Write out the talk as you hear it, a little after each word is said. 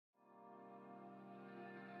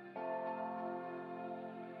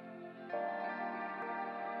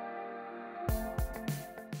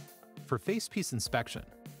For facepiece inspection,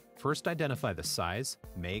 first identify the size,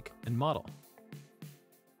 make, and model.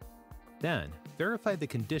 Then, verify the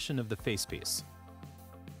condition of the facepiece.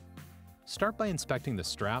 Start by inspecting the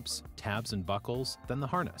straps, tabs, and buckles, then the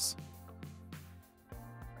harness.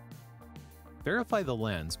 Verify the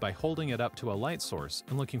lens by holding it up to a light source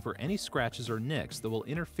and looking for any scratches or nicks that will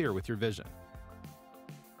interfere with your vision.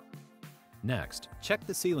 Next, check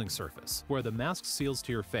the sealing surface, where the mask seals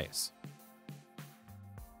to your face.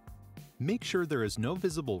 Make sure there is no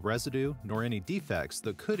visible residue nor any defects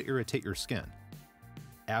that could irritate your skin.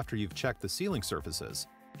 After you've checked the sealing surfaces,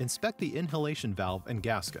 inspect the inhalation valve and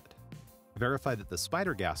gasket. Verify that the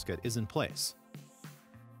spider gasket is in place.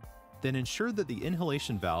 Then ensure that the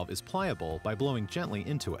inhalation valve is pliable by blowing gently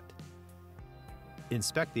into it.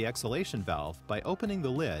 Inspect the exhalation valve by opening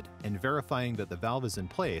the lid and verifying that the valve is in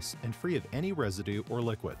place and free of any residue or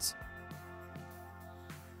liquids.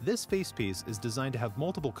 This facepiece is designed to have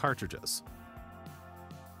multiple cartridges.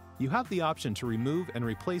 You have the option to remove and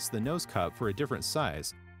replace the nose cup for a different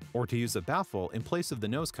size, or to use a baffle in place of the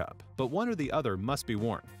nose cup, but one or the other must be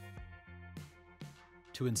worn.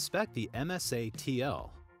 To inspect the Papr Tl,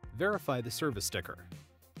 verify the service sticker.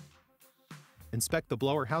 Inspect the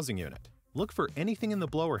blower housing unit. Look for anything in the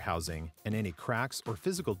blower housing and any cracks or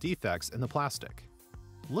physical defects in the plastic.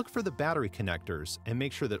 Look for the battery connectors and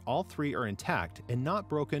make sure that all three are intact and not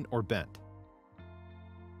broken or bent.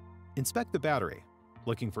 Inspect the battery,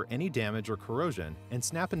 looking for any damage or corrosion, and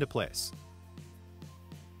snap into place.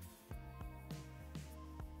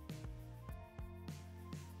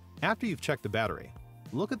 After you've checked the battery,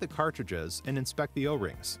 look at the cartridges and inspect the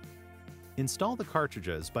O-rings. Install the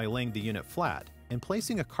cartridges by laying the unit flat and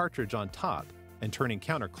placing a cartridge on top and turning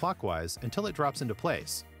counterclockwise until it drops into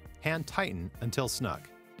place. Hand tighten until snug.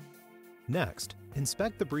 Next,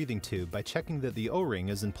 inspect the breathing tube by checking that the O-ring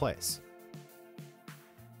is in place.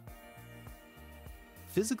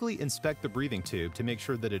 Physically inspect the breathing tube to make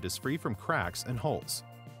sure that it is free from cracks and holes.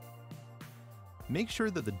 Make sure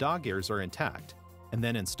that the dog ears are intact, and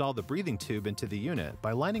then install the breathing tube into the unit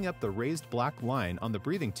by lining up the raised black line on the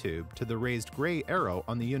breathing tube to the raised gray arrow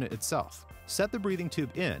on the unit itself. Set the breathing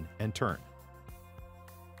tube in and turn.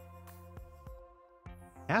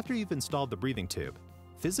 After you've installed the breathing tube,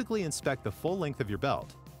 physically inspect the full length of your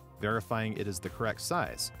belt, verifying it is the correct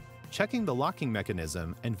size, checking the locking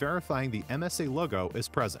mechanism, and verifying the MSA logo is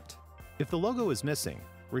present. If the logo is missing,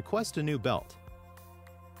 request a new belt.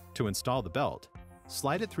 To install the belt,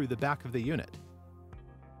 slide it through the back of the unit.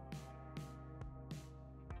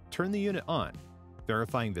 Turn the unit on,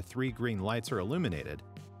 verifying the 3 green lights are illuminated,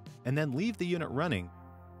 and then leave the unit running.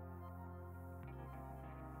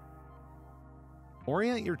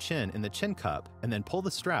 Orient your chin in the chin cup and then pull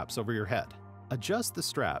the straps over your head. Adjust the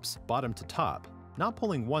straps bottom to top, not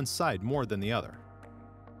pulling one side more than the other.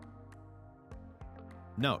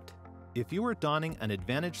 Note: if you are donning an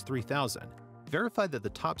Advantage 3000, verify that the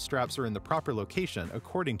top straps are in the proper location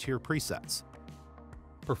according to your presets.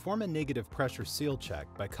 Perform a negative pressure seal check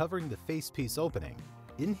by covering the facepiece opening.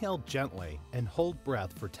 Inhale gently and hold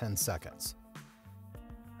breath for 10 seconds.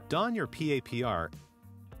 Don your PAPR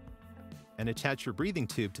and attach your breathing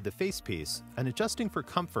tube to the facepiece and adjusting for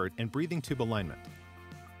comfort and breathing tube alignment.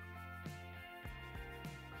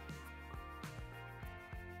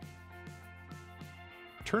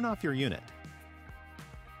 Turn off your unit.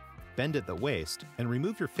 Bend at the waist and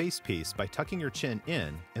remove your facepiece by tucking your chin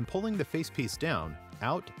in and pulling the facepiece down,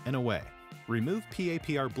 out, and away. Remove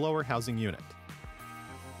PAPR blower housing unit.